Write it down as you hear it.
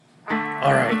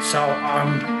All right, so,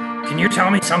 can you tell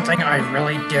me something I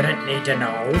really didn't need to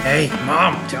know? Hey,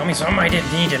 Mom, tell me something I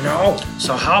didn't need to know.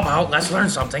 So how about let's learn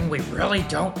something we really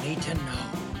don't need to know?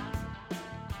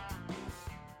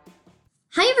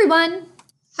 Hi, everyone.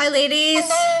 Hi, ladies.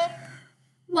 Hello.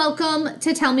 Welcome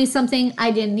to Tell Me Something I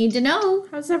Didn't Need to Know.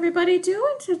 How's everybody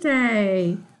doing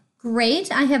today?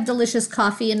 Great. I have delicious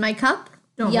coffee in my cup.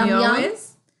 Don't Yum, we yum.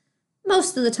 always?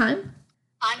 Most of the time.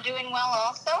 I'm doing well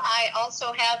also. I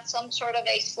also have some sort of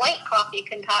a slight coffee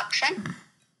concoction.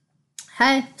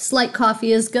 Hey, slight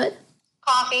coffee is good.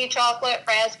 Coffee, chocolate,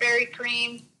 raspberry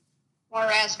cream, more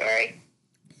raspberry.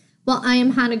 Well, I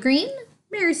am Hannah Green.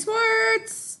 Mary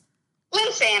Swartz.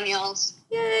 Lynn Samuels.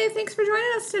 Yay, thanks for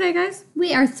joining us today, guys.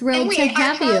 We are And thrilled we to are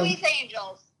have you. Charlie's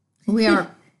Angels. We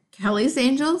are Kelly's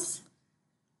Angels.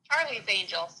 Charlie's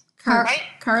Angels. Right?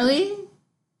 Carly?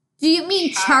 Do you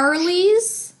mean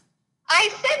Charlie's? I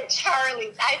said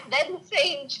Charlie's. I've been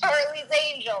saying Charlie's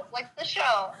Angels, like the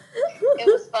show. It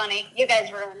was funny. You guys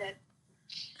ruined it.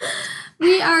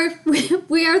 We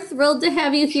are thrilled to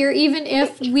have you here, even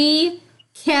if we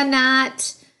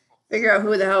cannot. Figure out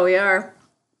who the hell we are.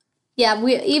 Yeah,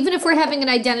 even if we're having an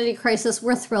identity crisis,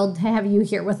 we're thrilled to have you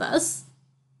here with us.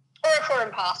 Or if we're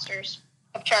imposters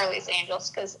of Charlie's Angels,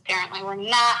 because apparently we're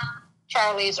not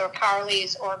Charlie's or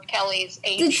Carly's or Kelly's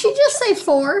Angels. Did she just say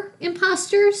 4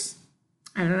 imposters?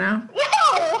 I don't know.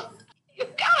 No! You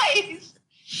guys!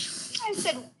 I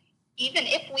said, even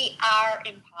if we are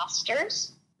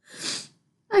imposters.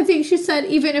 I think she said,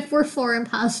 even if we're 4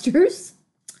 imposters.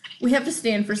 We have to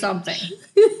stand for something.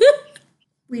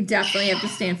 We definitely have to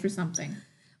stand for something.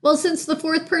 Well, since the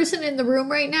 4th person in the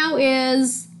room right now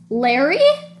is Larry?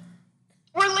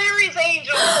 We're Larry's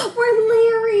Angels! We're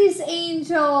Larry's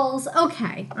Angels.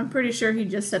 Okay. I'm pretty sure he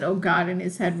just said, oh God, in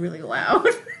his head really loud.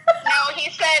 No, he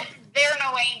said, they're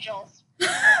no angels.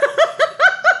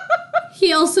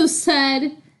 He also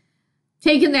said,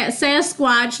 taking that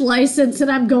Sasquatch license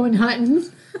and I'm going hunting.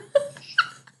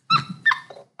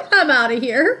 I'm out of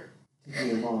here.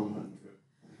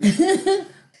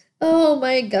 Oh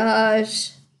my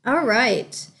gosh. All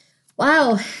right.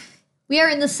 Wow. We are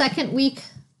in the 2nd week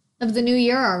of the new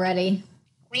year already.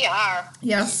 We are.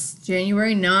 Yes,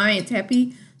 January 9th.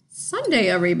 Happy Sunday,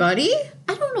 everybody.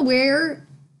 I don't know where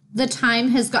the time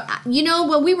has gone. You know,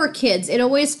 when we were kids, it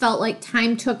always felt like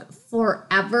time took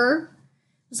forever.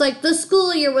 It's like the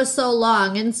school year was so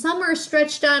long and summer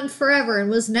stretched on forever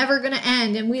and was never going to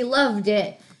end and we loved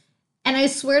it. And I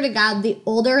swear to God, the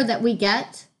older that we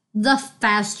get, the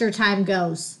faster time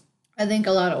goes. I think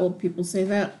a lot of old people say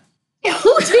that.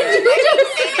 Who did you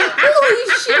just say? Holy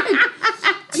shit.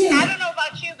 I don't know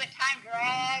about you, but time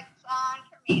drags on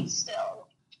for me still.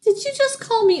 Did you just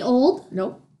call me old?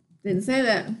 Nope, didn't say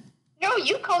that. No,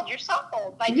 you called yourself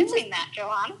old by doing that,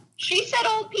 Joanne. She said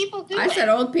old people do I it. said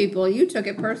old people. You took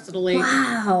it personally.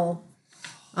 Wow.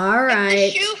 All If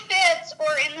right. the shoe fits, or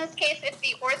in this case, if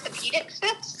the orthopedic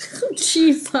fits.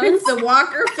 Jesus. If the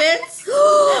walker fits.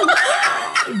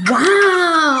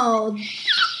 Wow.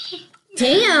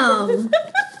 Damn.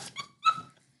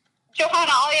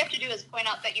 Johanna, all you have to do is point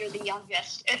out that you're the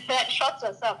youngest, and that shuts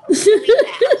us up really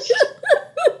fast.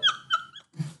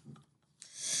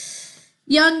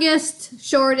 Youngest,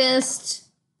 shortest,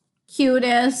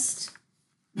 cutest.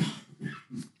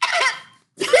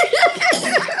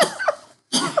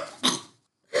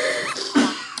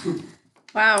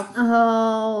 Wow.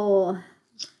 Oh.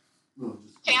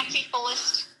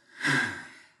 Fancifulest,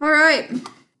 All right.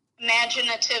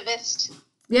 imaginativist.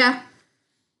 Yeah.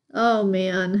 Oh,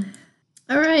 man.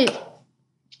 All right.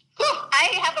 Whew, I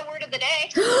have a word of the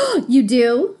day. You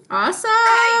do? Awesome.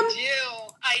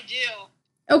 I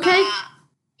do. Okay.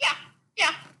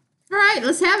 Yeah. All right,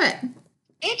 let's have it.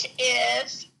 It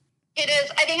is,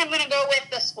 I think I'm going to go with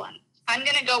this one. I'm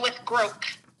going to go with groak.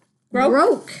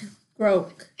 Broke.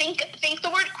 Groke. Think the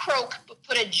word croak, but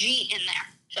put a G in there,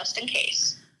 just in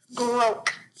case.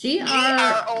 Groak.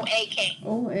 G-R-O-A-K.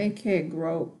 G-R-O-A-K.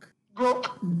 Groke.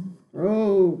 Groak.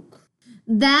 Groke.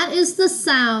 That is the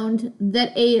sound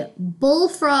that a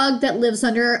bullfrog that lives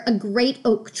under a great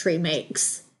oak tree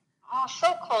makes. Oh,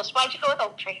 so close. Why'd you go with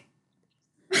oak tree?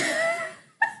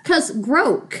 Because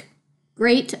groak.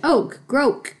 Great oak.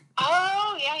 Groak.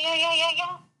 Oh, yeah.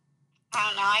 I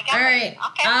don't know. I got All it. right.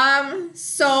 Okay.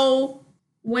 So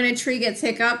when a tree gets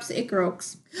hiccups, it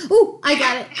croaks. Oh, I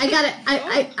got it.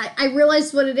 I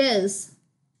realized what it is.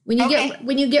 When you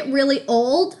Okay. get really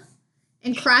old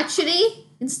and crotchety,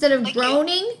 instead of Like you.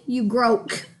 groaning, you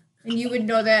groak. And you would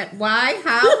know that. Why?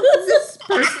 How? Is this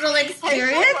personal I sound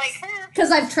experience? like her. Because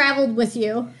I've traveled with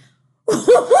you.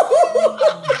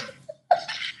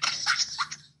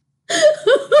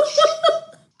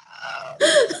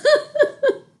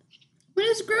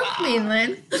 mean,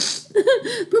 Lynn.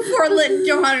 Before Lynn and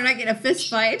Johanna and I get a fist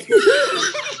fight.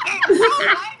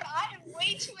 I'm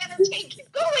way too entertained.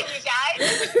 Keep going, you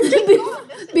guys.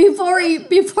 Keep going.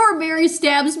 Before Mary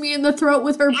stabs me in the throat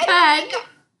with her pen.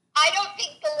 I don't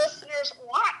think the listeners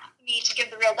want me to give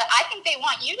the real. I think they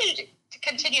want you to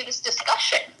continue this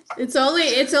discussion. It's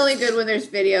only good when there's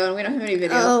video, and we don't have any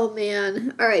video. Oh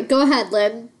man! All right, go ahead,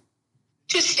 Lynn.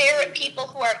 To stare at people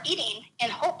who are eating in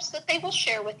hopes that they will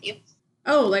share with you.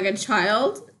 Oh, like a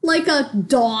child? Like a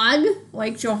dog?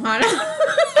 Like Johanna?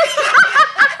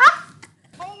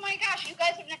 Oh my gosh, you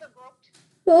guys have never groped?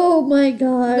 Oh my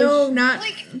gosh!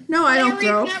 No, I don't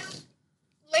grope.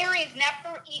 Larry's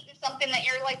never eaten something that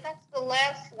you're like, that's the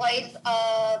last slice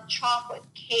of chocolate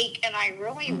cake, and I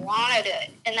really wanted it.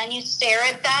 And then you stare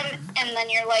at them, and then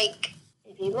you're like,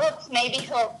 if he looks, maybe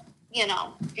he'll,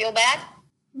 feel bad.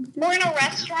 Or in a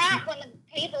restaurant, when the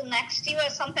table next to you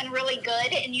has something really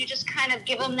good, and you just kind of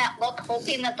give them that look,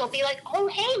 hoping that they'll be like, oh,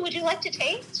 hey, would you like to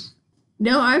taste?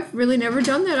 No, I've really never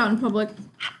done that out in public.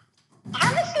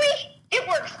 Honestly, it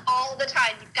works all the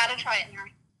time. You've got to try it,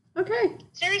 Mary. Okay.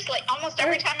 Seriously, almost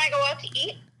every time I go out to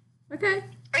eat, Okay.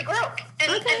 I grope.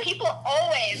 And people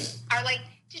always are like,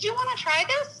 did you want to try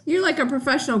this? You're like a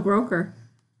professional groker.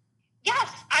 Yes,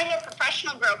 I'm a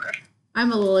professional broker.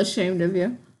 I'm a little ashamed of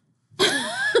you.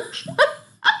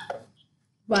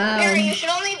 Wow. Mary, you should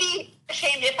only be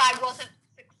ashamed if I wasn't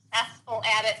successful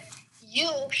at it. You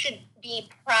should be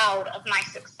proud of my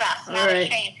success, not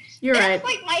ashamed. You're That's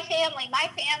right. like my family. My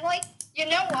family, you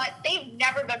know what? They've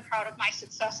never been proud of my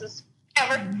successes,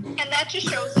 ever. And that just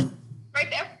shows it right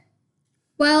there.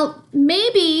 Well,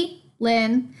 maybe,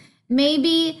 Lynn,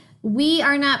 maybe we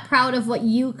are not proud of what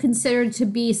you consider to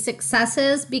be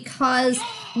successes because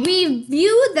we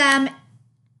view them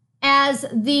as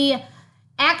the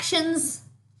actions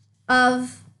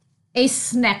of a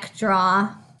snack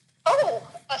draw. Oh,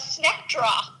 a snack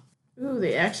draw. Ooh,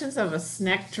 the actions of a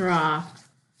snack draw.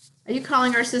 Are you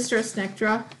calling our sister a snack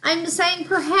draw? I'm saying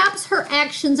perhaps her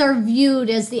actions are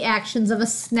viewed as the actions of a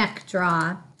snack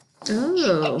draw.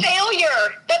 Oh.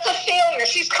 Failure. That's a failure.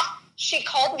 She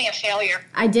called me a failure.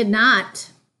 I did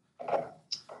not. A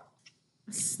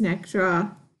snack draw.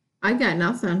 I got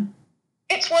nothing.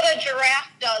 It's what a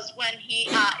giraffe does when he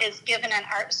is given an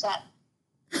art set.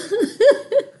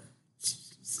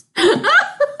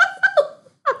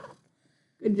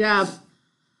 Good job.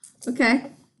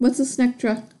 Okay. What's a snack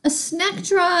draw? A snack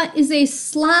draw is a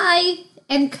sly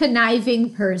and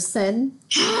conniving person.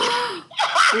 Ooh.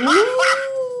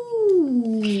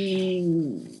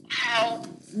 How?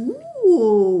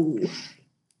 Ooh.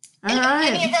 All If right.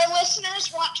 any of our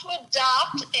listeners want to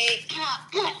adopt a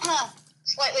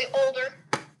slightly older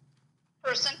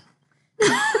person,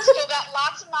 still got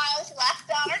lots of miles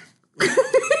left on her,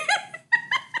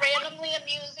 randomly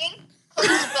amusing,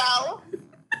 cooks well,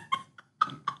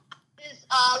 is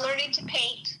learning to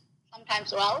paint,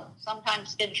 sometimes well,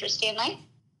 sometimes interestingly,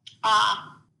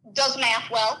 does math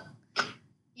well.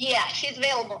 Yeah, she's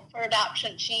available for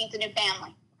adoption. She needs a new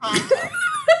family.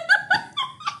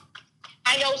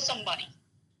 I know somebody.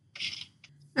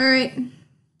 All right.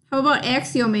 How about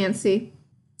axiomancy?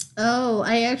 Oh,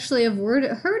 I actually have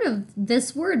heard of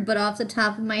this word, but off the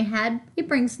top of my head, it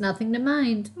brings nothing to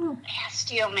mind.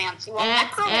 Axiomancy. Well,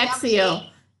 Axio.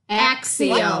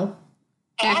 Axio.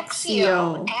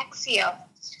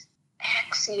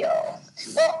 Axio.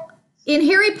 Well, In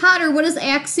Harry Potter, what does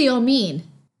axio mean?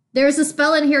 There's a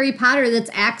spell in Harry Potter that's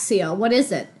axio. What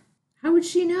is it? How would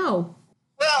she know?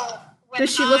 when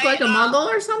Does she look like a muggle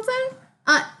or something?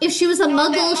 If she was a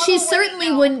muggle, that she muggle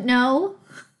certainly wouldn't know.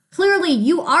 Clearly,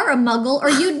 you are a muggle, or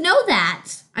you'd know that.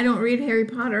 I don't read Harry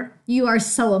Potter. You are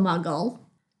so a muggle.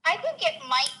 I think it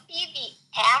might be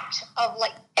the act of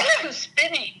like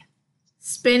spinning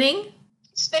Spinning?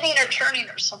 or turning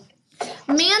or something.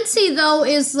 Mancy, though,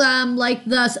 is like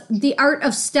the art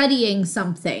of studying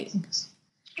something.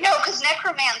 No, because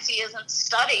necromancy isn't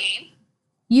studying.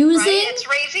 Using? Right? It's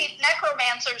raising,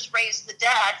 necromancers raise the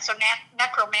dead, so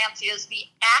necromancy is the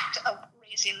act of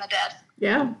raising the dead.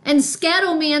 Yeah. And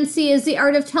scatomancy is the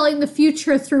art of telling the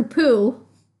future through poo.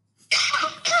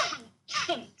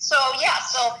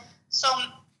 So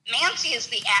mancy is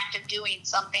the act of doing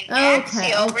something. Okay,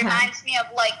 Axio okay. reminds me of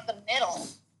like the middle,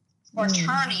 or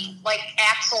turning, like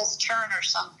Axel's turn or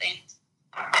something.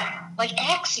 Like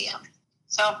axiom.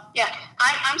 So yeah,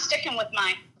 I'm sticking with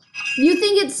mine. You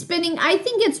think it's spinning? I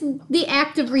think it's the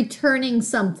act of returning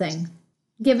something,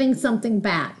 giving something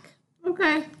back.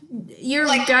 Okay. Your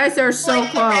Like- guys are so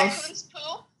like the close. raccoon's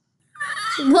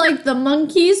poo. Like the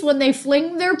monkeys when they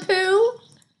fling their poo.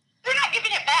 They're not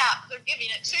giving it back. They're giving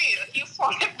it to you. If you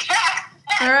flung it back,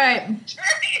 All right.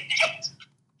 turning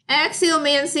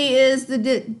Axiomancy is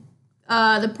the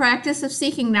practice of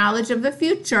seeking knowledge of the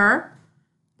future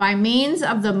by means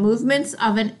of the movements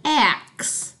of an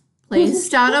axe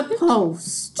placed on a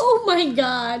post. Oh my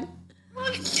God.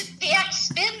 Well, the axe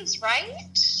spins, right?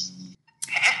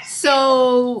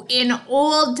 So in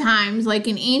old times, like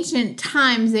in ancient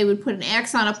times, they would put an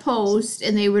axe on a post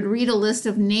and they would read a list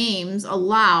of names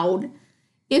aloud.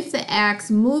 If the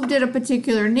axe moved at a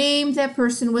particular name, that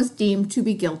person was deemed to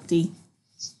be guilty.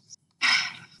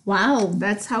 Wow.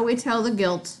 That's how we tell the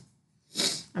guilt.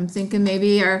 I'm thinking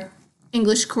maybe our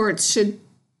English courts should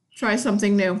try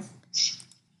something new.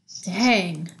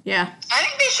 Dang. Yeah, I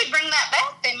think they should bring that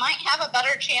back. They might have a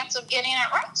better chance of getting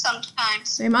it right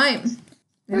sometimes. they might.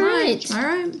 They Right. might. All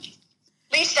right.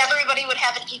 At least everybody would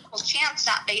have an equal chance,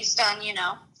 not based on,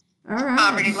 All right.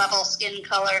 poverty level, skin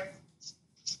color,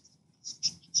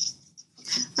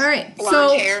 All right. blonde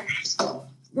So hair.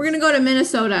 we're going to go to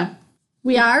Minnesota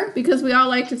We are? because we all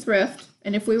like to thrift.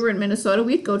 And if we were in Minnesota,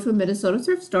 we'd go to a Minnesota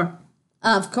thrift store.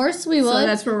 Of course we So would.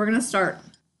 that's where we're going to start.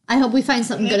 I hope we find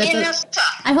something good at the Minnesota.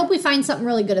 I hope we find something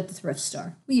really good at the thrift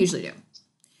store. We usually do.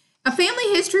 A family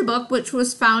history book, which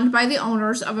was found by the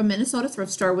owners of a Minnesota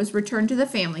thrift store, was returned to the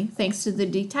family thanks to the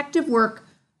detective work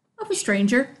of a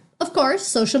stranger. Of course,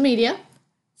 social media.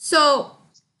 So,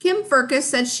 Kim Furcus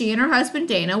said she and her husband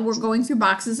Dana were going through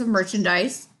boxes of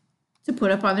merchandise to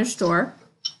put up on their store.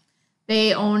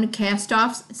 They own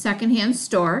Castoff's secondhand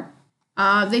store.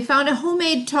 They found a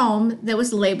homemade tome that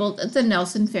was labeled the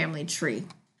Nelson family tree.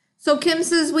 So Kim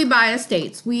says we buy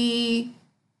estates. We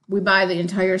buy the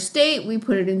entire estate. We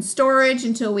put it in storage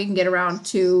until we can get around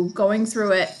to going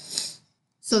through it.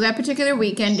 So that particular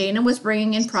weekend, Dana was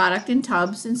bringing in product in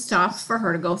tubs and stuff for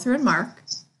her to go through and mark.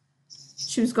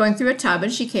 She was going through a tub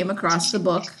and she came across the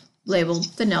book labeled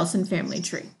The Nelson Family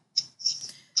Tree.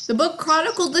 The book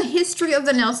chronicled the history of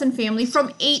the Nelson family from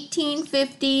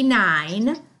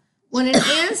 1859 when an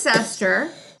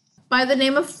ancestor by the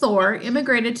name of Thor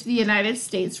immigrated to the United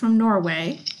States from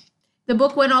Norway. The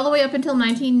book went all the way up until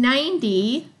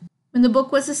 1990 when the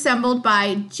book was assembled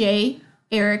by J.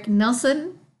 Eric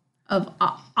Nelson of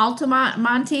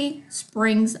Altamonte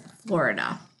Springs,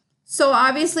 Florida. So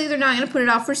obviously they're not going to put it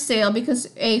out for sale because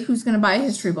A, who's going to buy a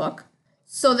history book?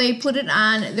 So they put it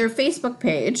on their Facebook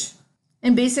page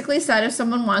and basically said if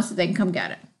someone wants it, they can come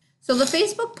get it. So the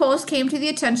Facebook post came to the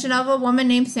attention of a woman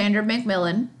named Sandra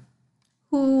McMillan,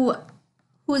 whose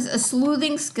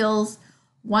sleuthing skills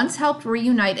once helped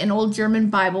reunite an old German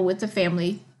Bible with the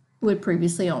family who had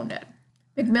previously owned it.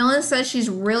 McMillan says she's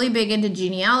really big into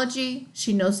genealogy.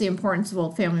 She knows the importance of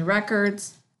old family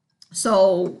records.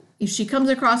 So if she comes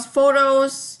across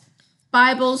photos,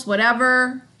 Bibles,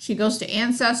 whatever, she goes to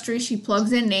Ancestry, she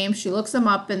plugs in names, she looks them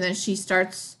up, and then she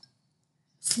starts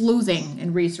sleuthing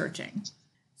and researching.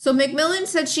 So McMillan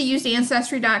said she used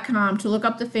Ancestry.com to look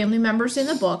up the family members in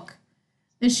the book,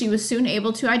 and she was soon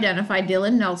able to identify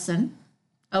Dylan Nelson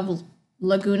of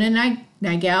Laguna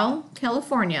Niguel,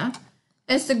 California,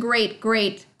 as the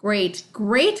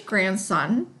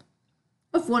great-great-great-great-grandson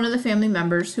of one of the family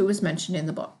members who was mentioned in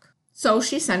the book. So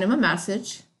she sent him a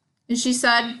message, and she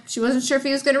said she wasn't sure if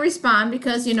he was going to respond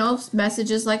because,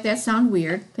 messages like that sound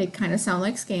weird. They kind of sound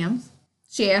like scams.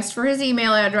 She asked for his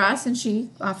email address, and she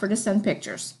offered to send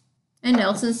pictures. And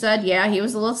Nelson said, yeah, he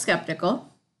was a little skeptical.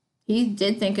 He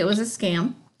did think it was a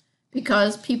scam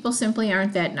because people simply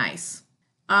aren't that nice.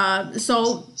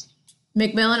 So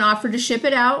McMillan offered to ship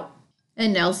it out,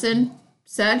 and Nelson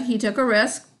said he took a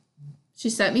risk. She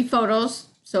sent me photos,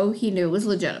 so he knew it was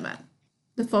legitimate.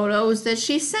 The photos that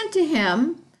she sent to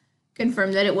him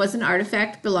confirmed that it was an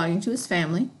artifact belonging to his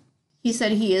family. He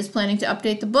said he is planning to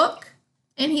update the book,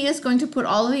 and he is going to put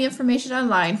all of the information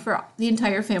online for the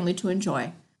entire family to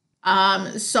enjoy.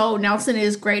 So Nelson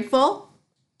is grateful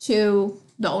to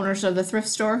the owners of the thrift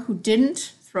store who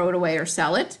didn't throw it away or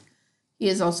sell it. He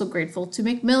is also grateful to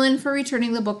McMillan for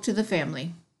returning the book to the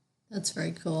family. That's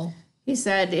very cool. He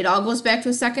said it all goes back to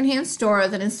a secondhand store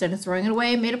that instead of throwing it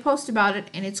away, made a post about it,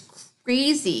 and it's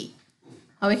crazy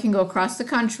how we can go across the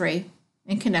country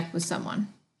and connect with someone.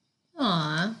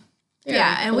 Aw.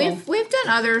 Yeah, and we've done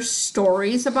other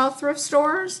stories about thrift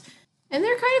stores, and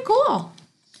they're kind of cool.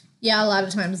 Yeah, a lot of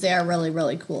times they are really,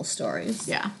 really cool stories.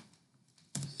 Yeah.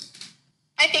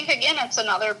 I think, again, it's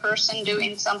another person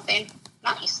doing something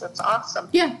nice. That's awesome.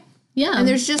 Yeah. Yeah. And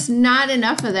there's just not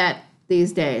enough of that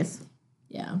these days.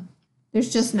 yeah.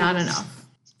 There's just not enough.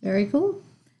 Very cool.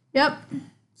 Yep.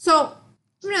 So,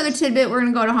 another tidbit, we're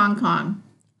going to go to Hong Kong.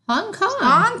 Hong Kong.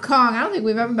 Hong Kong. I don't think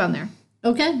we've ever been there.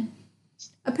 Okay.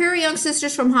 A pair of young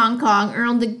sisters from Hong Kong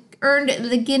earned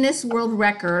the Guinness World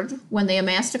Record when they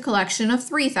amassed a collection of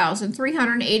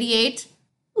 3,388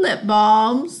 lip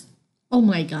balms. Oh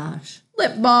my gosh.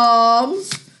 Lip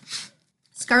balms.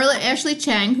 Scarlett Ashley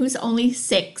Chang, who's only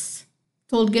 6,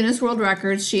 told Guinness World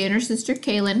Records she and her sister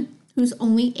Kaylin, who's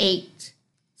only 8,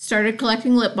 started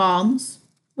collecting lip balms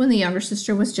when the younger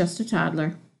sister was just a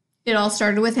toddler. It all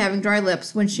started with having dry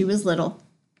lips when she was little,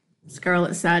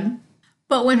 Scarlett said.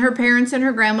 But when her parents and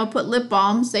her grandma put lip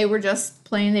balms, they were just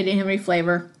plain, they didn't have any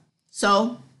flavor.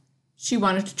 So she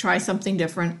wanted to try something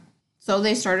different. So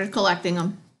they started collecting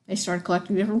them. They started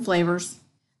collecting different flavors.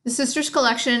 The sisters'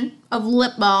 collection of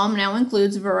lip balm now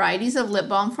includes varieties of lip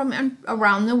balm from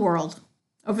around the world.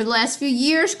 Over the last few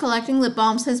years, collecting lip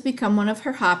balms has become one of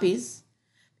her hobbies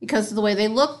because of the way they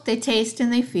look, they taste,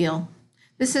 and they feel.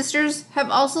 The sisters have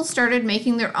also started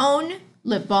making their own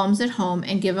lip balms at home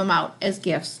and give them out as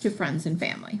gifts to friends and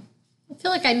family. I feel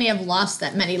like I may have lost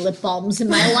that many lip balms in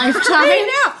my lifetime. I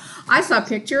know. I saw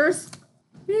pictures.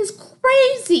 It is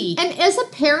crazy. And as a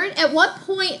parent, at what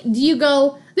point do you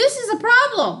go, this is a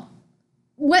problem?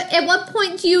 At what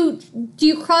point do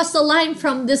you cross the line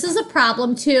from this is a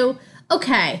problem to,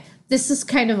 okay, this is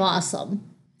kind of awesome?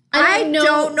 I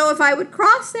don't know if I would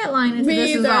cross that line into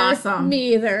this is awesome.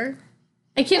 Me either.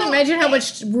 I can't imagine how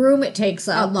much room it takes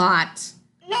A up. lot.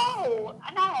 No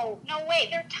way.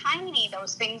 They're tiny,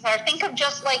 those things are. Think of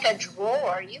just like a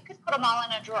drawer. You could put them all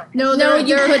in a drawer. No,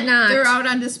 you could not. They're out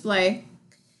on display.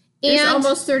 There's And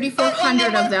almost But when they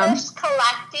 3,400 were of them. first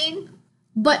collecting,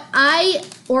 but I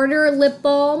order lip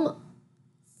balm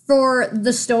for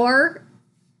the store,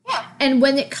 yeah. and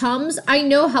when it comes, I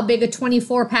know how big a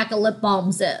 24-pack of lip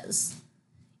balms is.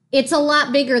 It's a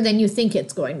lot bigger than you think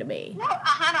it's going to be. No,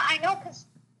 Hannah, I know because,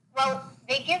 well,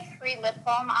 they give free lip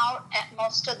balm out at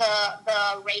most of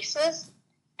the races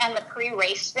and the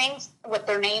pre-race things with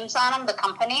their names on them, the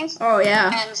companies. Oh,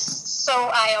 yeah. And so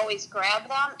I always grab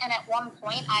them. And at one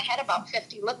point, I had about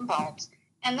 50 lip balms.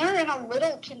 And they're in a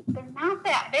little, they're not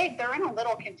that big. They're in a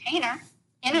little container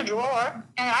in a drawer.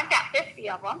 And I've got 50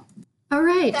 of them. All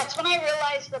right. That's when I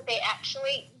realized that they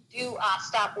actually do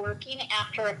stop working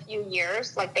after a few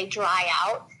years. Like they dry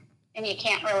out and you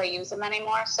can't really use them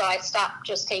anymore. So I stopped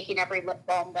just taking every lip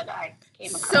balm that I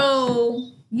came across. So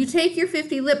you take your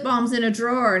 50 lip balms in a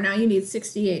drawer. Now you need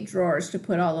 68 drawers to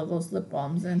put all of those lip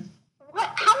balms in. What?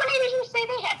 How many did you say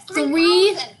they had?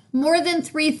 3,000. More than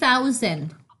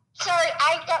 3,000. Sorry,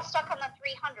 I got stuck on the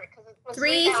 300 because it was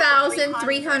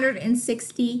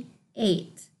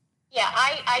 3,368. Yeah,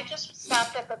 I just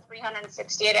stopped at the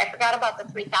 368. I forgot about the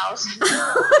 3,000. So I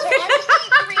was saying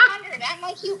 300. I'm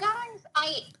like, you guys,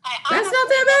 I That's honestly, not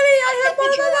that many. I have that's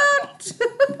more a than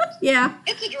that. Yeah,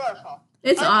 It's a drawer full.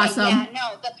 it's Okay, awesome. Yeah,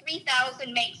 no, the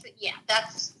 3,000 makes it. Yeah,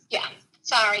 that's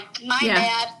Sorry, my Yeah,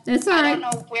 bad. it's all I right. don't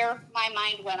know where my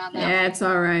mind went on that. Yeah, it's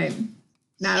all right.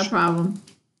 Not a problem.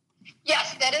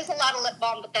 Yes, that is a lot of lip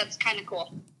balm, but that's kind of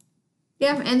cool.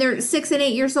 Yeah, and they're 6 and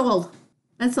 8 years old.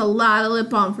 That's a lot of lip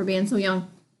balm for being so young. All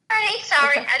right,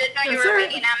 sorry, I didn't know you That's were all right.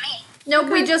 waiting on me. Nope,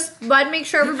 we just want to make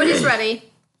sure everybody's ready.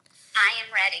 I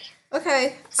am ready.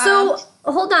 Okay. So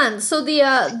hold on. So the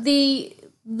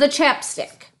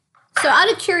chapstick. So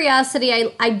out of curiosity,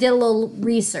 I did a little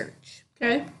research.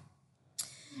 Okay.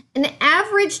 An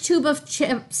average tube of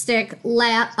chapstick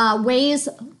weighs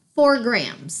 4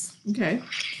 grams. Okay.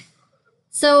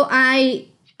 So I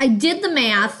did the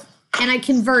math and I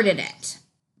converted it.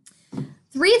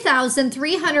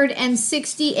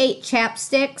 3,368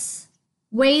 chapsticks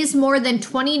weighs more than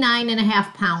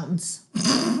 29.5 pounds.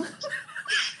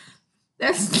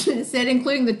 Is that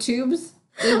including the tubes?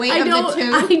 The weight of the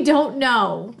tube? I don't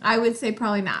know. I would say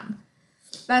probably not.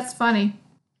 That's funny.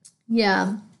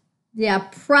 Yeah,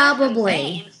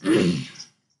 probably. Insane.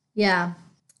 Yeah.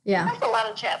 That's a lot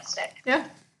of chapstick. Yeah.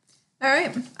 All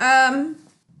right.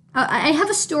 I have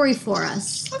a story for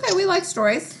us. Okay, we like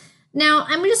stories. Now,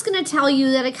 I'm just going to tell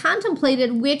you that I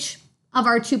contemplated which of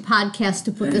our 2 podcasts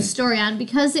to put this story on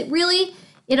because it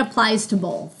applies to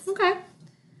both. Okay.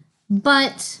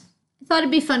 But I thought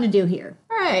it'd be fun to do here.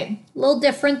 All right. A little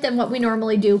different than what we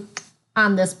normally do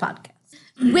on this podcast.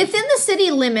 Within the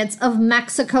city limits of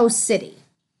Mexico City,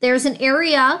 there's an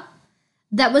area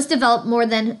that was developed more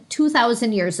than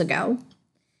 2,000 years ago.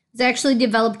 It was actually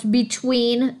developed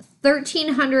between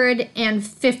 1300 and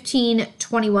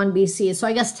 1521 BC. So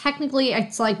I guess technically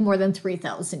it's like more than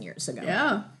 3,000 years ago.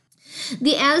 Yeah.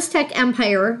 The Aztec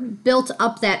Empire built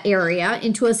up that area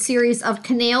into a series of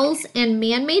canals and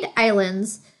man-made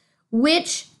islands,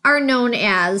 which are known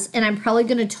as, and I'm probably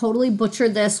going to totally butcher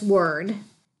this word,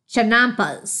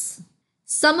 Chinampas.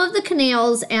 Some of the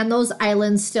canals and those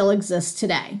islands still exist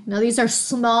today. Now, these are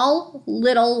small,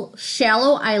 little,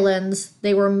 shallow islands.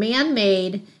 They were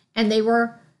man-made, and they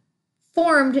were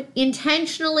formed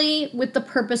intentionally with the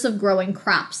purpose of growing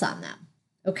crops on them.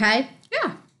 Okay?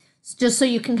 Yeah. Just so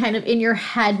you can kind of in your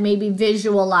head maybe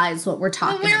visualize what we're Well,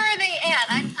 talking where about. are they at?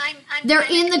 I'm They're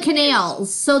kinda in the confused.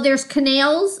 canals. So there's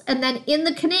canals, and then in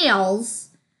the canals,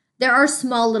 there are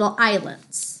small little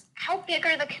islands. How big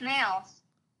are the canals?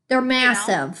 They're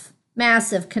massive,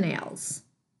 massive canals.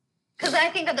 Because I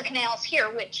think of the canals here,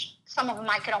 which some of them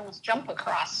I could almost jump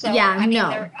across. So, Yeah, I mean,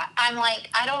 no. I'm like,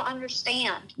 I don't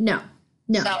understand. No.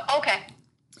 So, okay.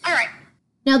 All right.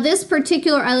 Now, this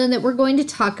particular island that we're going to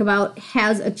talk about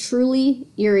has a truly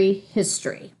eerie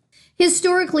history.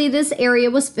 Historically, this area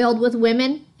was filled with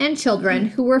women and children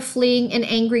who were fleeing an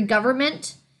angry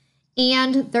government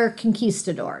and their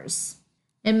conquistadors.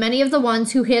 And many of the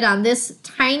ones who hid on this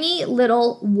tiny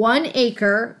little 1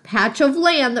 acre patch of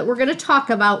land that we're going to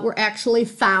talk about were actually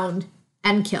found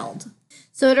and killed.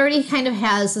 So it already kind of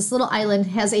has, this little island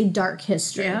has a dark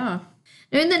history. Yeah.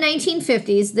 Now, in the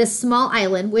 1950s, this small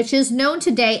island, which is known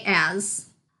today as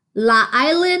La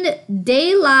Island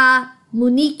de la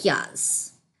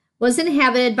Muniquias, was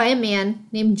inhabited by a man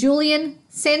named Julian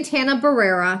Santana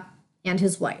Barrera and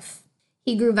his wife.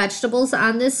 He grew vegetables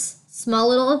on this small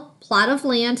little plot of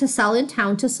land to sell in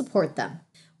town to support them.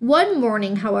 One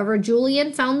morning, however,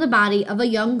 Julian found the body of a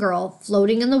young girl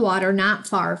floating in the water not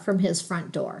far from his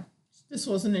front door. This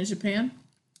wasn't in Japan?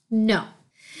 No.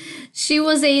 She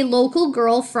was a local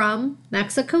girl from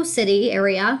Mexico City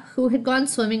area who had gone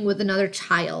swimming with another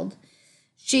child.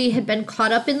 She had been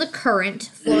caught up in the current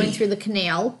flowing through the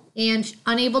canal, and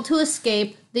unable to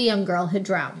escape, the young girl had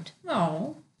drowned.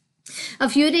 No. A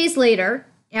few days later,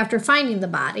 after finding the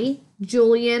body,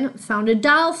 Julian found a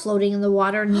doll floating in the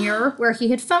water near where he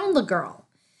had found the girl.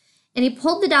 And he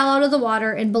pulled the doll out of the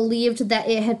water and believed that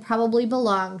it had probably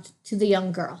belonged to the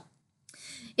young girl.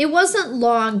 It wasn't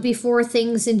long before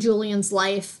things in Julian's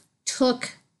life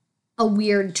took a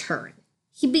weird turn.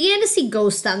 He began to see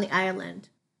ghosts on the island,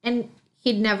 and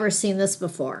he'd never seen this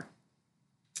before.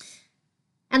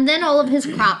 And then all of his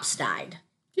crops died.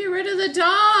 Get rid of the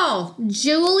doll.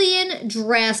 Julian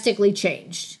drastically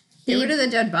changed. Get rid of the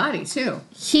dead body, too.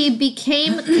 He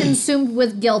became consumed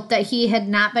with guilt that he had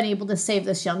not been able to save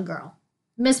this young girl.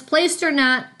 Misplaced or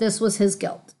not, this was his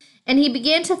guilt. And he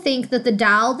began to think that the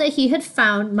doll that he had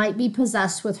found might be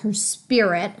possessed with her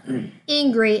spirit,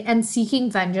 angry and seeking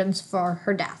vengeance for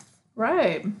her death.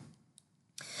 Right.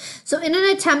 So in an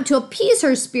attempt to appease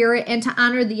her spirit and to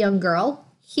honor the young girl,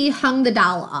 he hung the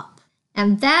doll up.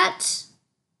 And that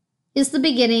is the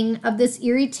beginning of this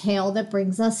eerie tale that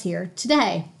brings us here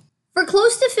today. For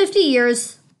close to 50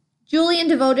 years, Julian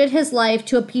devoted his life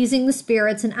to appeasing the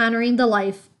spirits and honoring the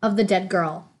life of the dead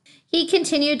girl. He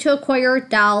continued to acquire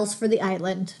dolls for the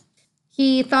island.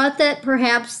 He thought that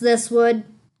perhaps this would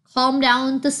calm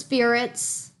down the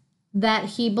spirits that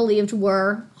he believed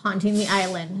were haunting the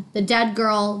island. The dead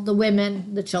girl, the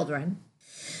women, the children.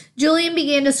 Julian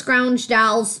began to scrounge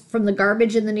dolls from the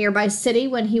garbage in the nearby city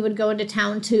when he would go into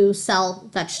town to sell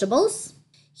vegetables.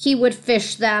 He would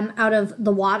fish them out of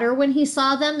the water when he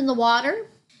saw them in the water.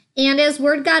 And as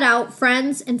word got out,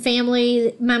 friends and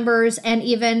family members and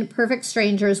even perfect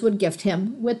strangers would gift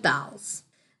him with dolls.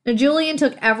 Now, Julian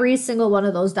took every single one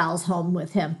of those dolls home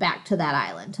with him back to that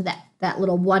island, to that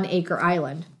little 1 acre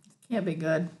island. Can't be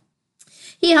good.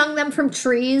 He hung them from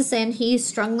trees and he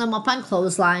strung them up on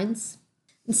clotheslines.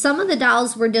 And some of the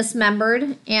dolls were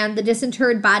dismembered, and the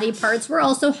disinterred body parts were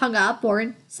also hung up, or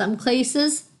in some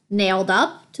cases, nailed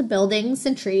up to buildings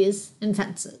and trees and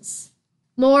fences.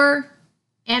 More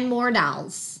and more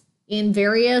dolls in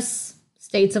various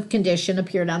states of condition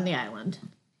appeared on the island.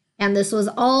 And this was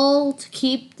all to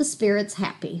keep the spirits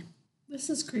happy. This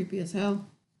is creepy as hell.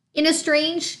 In a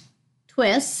strange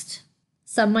twist,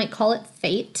 some might call it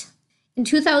fate, in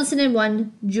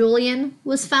 2001, Julian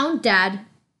was found dead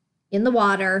in the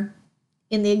water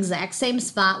in the exact same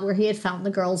spot where he had found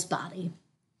the girl's body.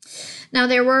 Now,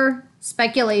 there were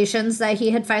speculations that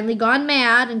he had finally gone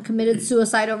mad and committed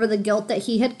suicide over the guilt that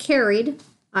he had carried,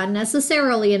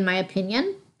 unnecessarily in my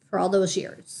opinion, for all those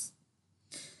years.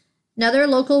 Another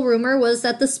local rumor was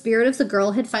that the spirit of the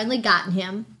girl had finally gotten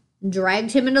him,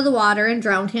 dragged him into the water, and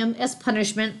drowned him as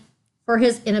punishment for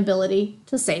his inability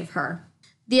to save her.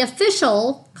 The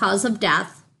official cause of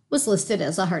death was listed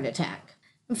as a heart attack.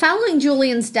 Following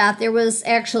Julian's death, there was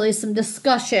actually some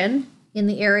discussion in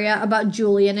the area about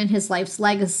Julian and his life's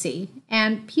legacy,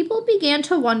 and people began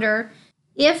to wonder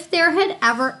if there had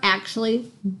ever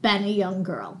actually been a young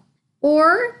girl,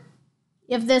 or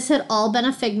if this had all been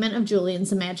a figment of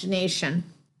Julian's imagination,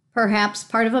 perhaps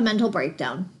part of a mental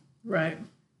breakdown. Right.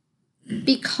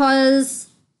 Because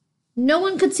no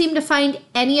one could seem to find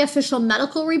any official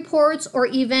medical reports or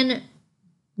even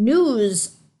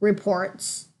news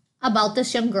reports about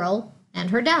this young girl and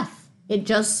her death. It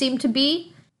just seemed to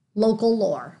be local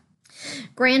lore.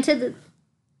 Granted,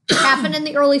 it happened in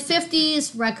the early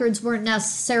 50s. Records weren't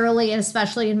necessarily,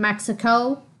 especially in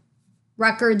Mexico,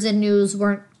 records and news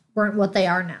weren't what they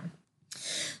are now.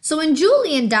 So when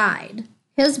Julian died,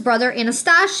 his brother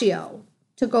Anastasio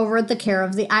took over the care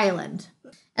of the island.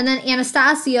 And then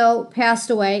Anastasio passed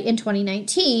away in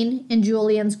 2019, and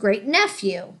Julian's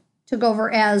great-nephew took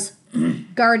over as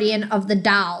guardian of the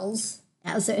dolls,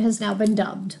 as it has now been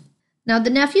dubbed. Now, the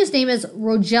nephew's name is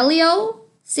Rogelio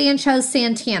Sanchez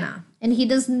Santana, and he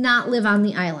does not live on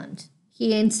the island.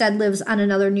 He instead lives on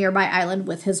another nearby island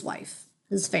with his wife,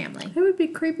 his family. It would be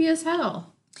creepy as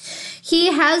hell.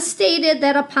 He has stated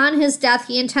that upon his death,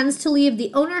 he intends to leave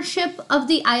the ownership of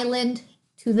the island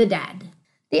to the dead.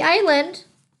 The island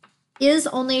is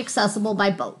only accessible by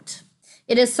boat.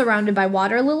 It is surrounded by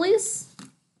water lilies.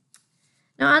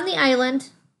 Now, on the island,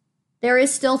 there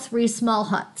is still 3 small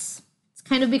huts. It's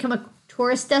kind of become a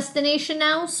tourist destination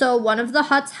now. So one of the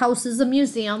huts houses a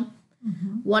museum.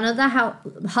 Mm-hmm. One of the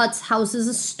huts houses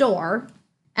a store.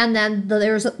 And then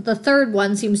the third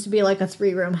one seems to be like a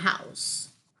 3-room house.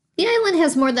 The island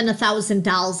has more than 1,000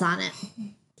 dolls on it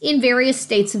in various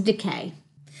states of decay.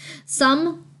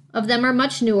 Some of them are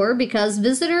much newer because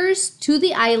visitors to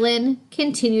the island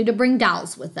continue to bring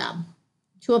dolls with them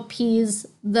to appease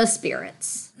the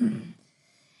spirits. And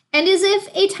as if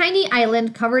a tiny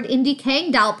island covered in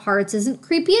decaying doll parts isn't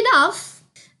creepy enough,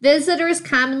 visitors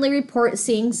commonly report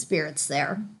seeing spirits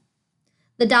there.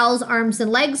 The dolls' arms and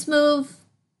legs move,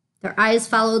 their eyes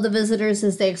follow the visitors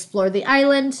as they explore the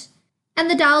island, and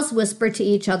the dolls whisper to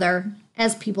each other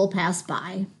as people pass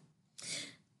by.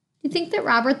 Do you think that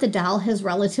Robert the doll has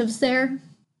relatives there?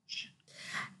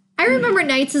 I remember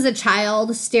nights as a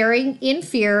child staring in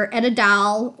fear at a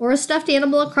doll or a stuffed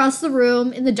animal across the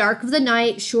room in the dark of the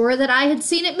night, sure that I had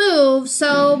seen it move.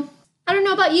 So, I don't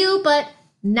know about you, but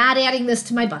not adding this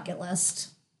to my bucket list.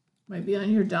 Might be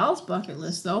on your doll's bucket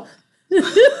list, though.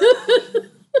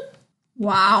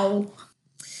 Wow.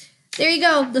 There you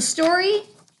go. The story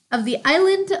of the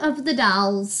Island of the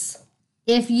Dolls.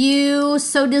 If you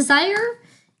so desire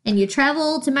and you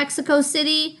travel to Mexico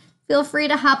City, feel free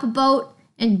to hop a boat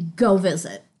and go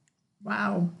visit.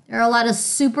 Wow. There are a lot of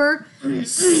super,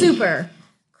 super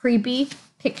creepy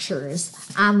pictures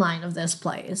online of this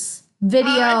place.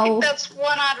 Video. I think that's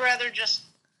one I'd rather just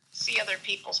see other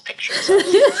people's pictures.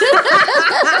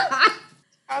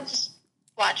 I'll just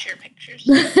watch your pictures.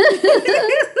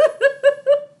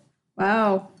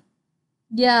 Wow.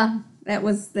 Yeah. That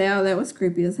was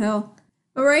creepy as hell.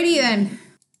 Alrighty then.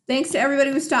 Thanks to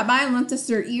everybody who stopped by and lent us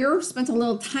their ear, spent a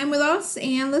little time with us,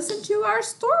 and listened to our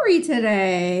story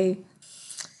today.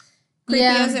 Creepy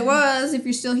as it was, if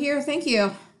you're still here, thank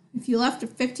you. If you left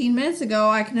 15 minutes ago,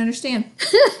 I can understand.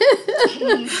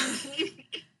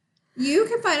 You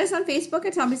can find us on Facebook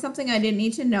at Tell Me Something I Didn't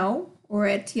Need to Know, or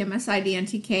at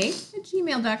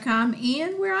tmsidntk@gmail.com,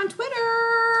 and we're on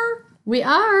Twitter. We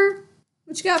are.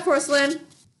 What you got for us, Lynn?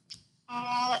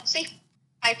 Let's see.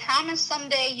 I promise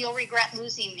someday you'll regret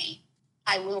losing me.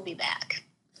 I will be back.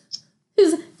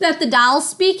 Is that the doll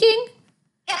speaking?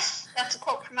 Yes, that's a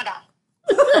quote from a doll.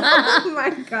 Oh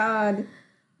my God.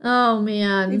 Oh,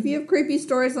 man. If you have creepy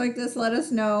stories like this, let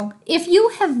us know. If you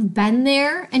have been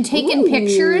there and taken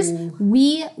pictures,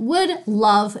 we would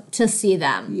love to see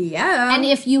them. Yeah. And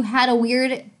if you had a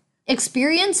weird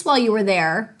experience while you were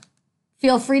there,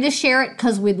 feel free to share it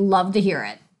because we'd love to hear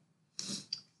it.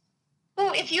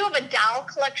 Oh, if you have a doll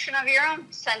collection of your own,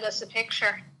 send us a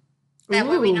picture. That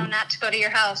way we know not to go to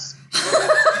your house.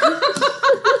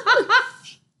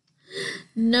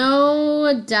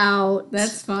 No doubt.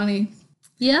 That's funny.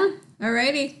 Yeah.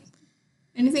 Alrighty.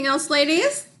 Anything else,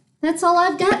 ladies? That's all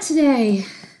I've got today.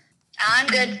 I'm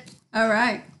good. All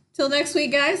right. Till next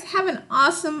week, guys. Have an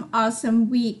awesome, awesome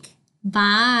week.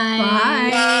 Bye.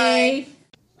 Bye.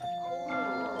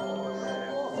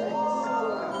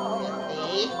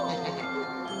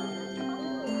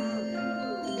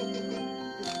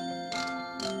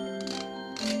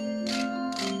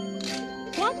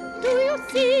 What do you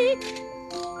see,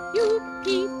 you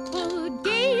people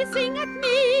gazing at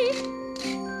me?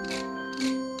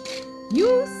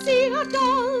 You see a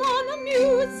doll on a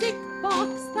music box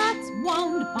that's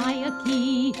wound by a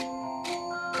key.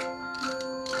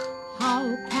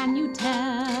 How can you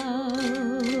tell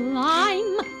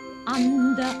I'm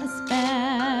under a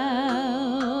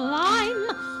spell?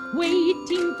 I'm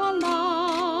waiting for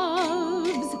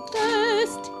love's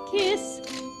first kiss.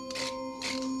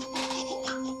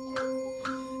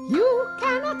 You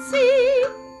cannot see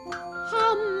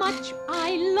how much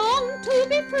I long to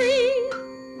be free.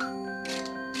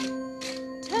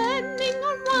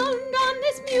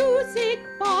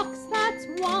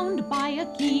 a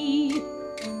key.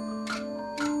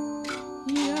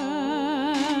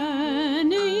 Yearning,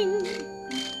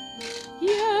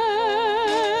 yearning,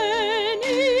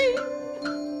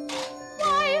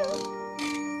 while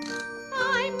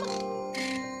I'm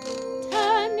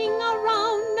turning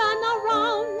around and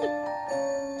around.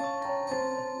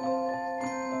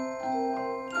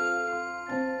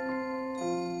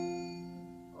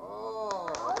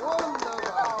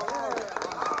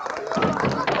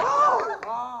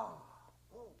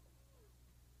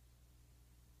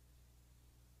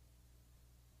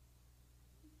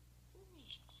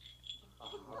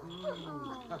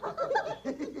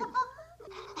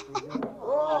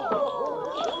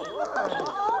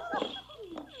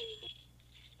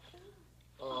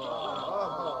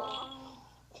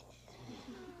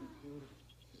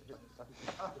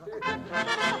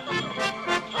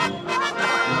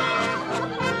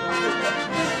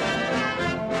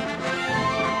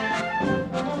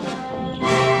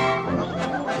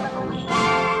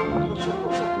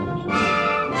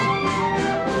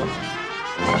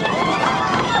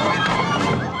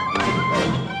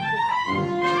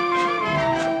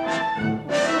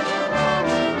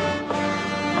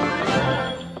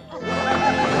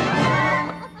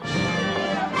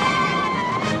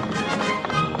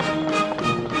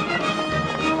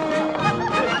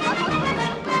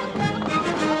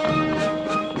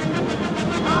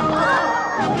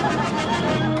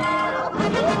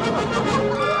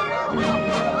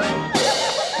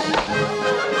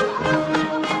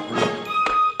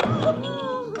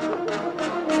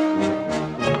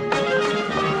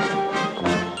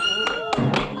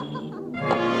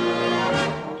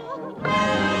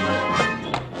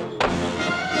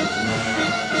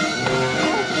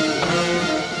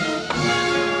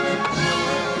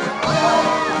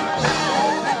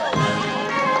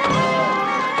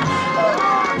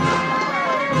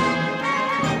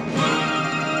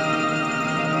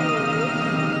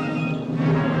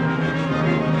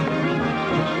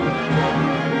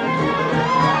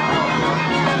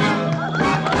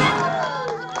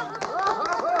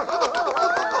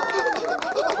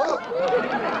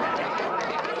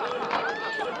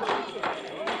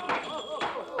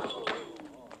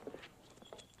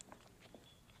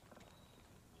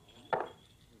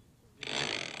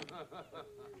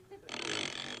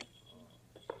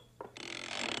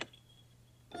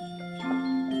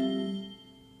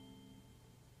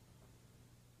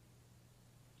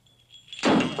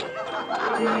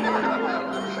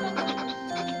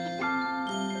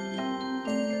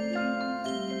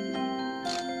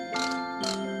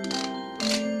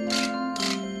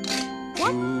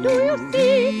 What do you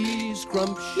see?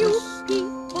 Scrumptious. You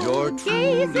people You're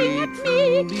gazing at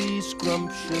me. truly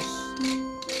scrumptious.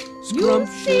 You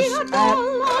see Scrumptious a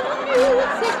doll on a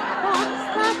music box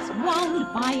that's wound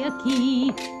by a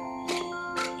key.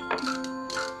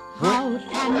 How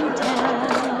can you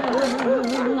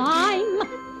tell I'm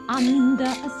under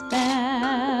a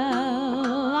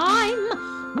spell? I'm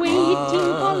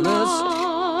waiting for love's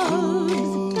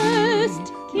first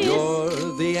kiss.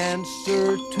 You're the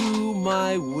answer to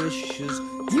my wishes.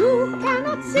 You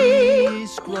cannot see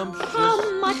Scrumptious.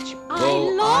 how much I Though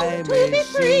long I to may be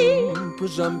free. seem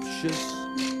presumptuous.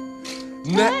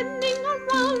 Turning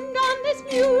around on this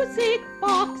music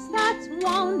box that's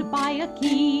wound by a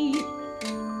key.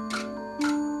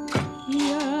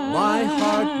 My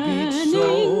heart beats so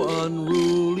Yearning,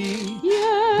 unruly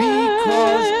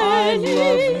because I love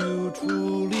yearning,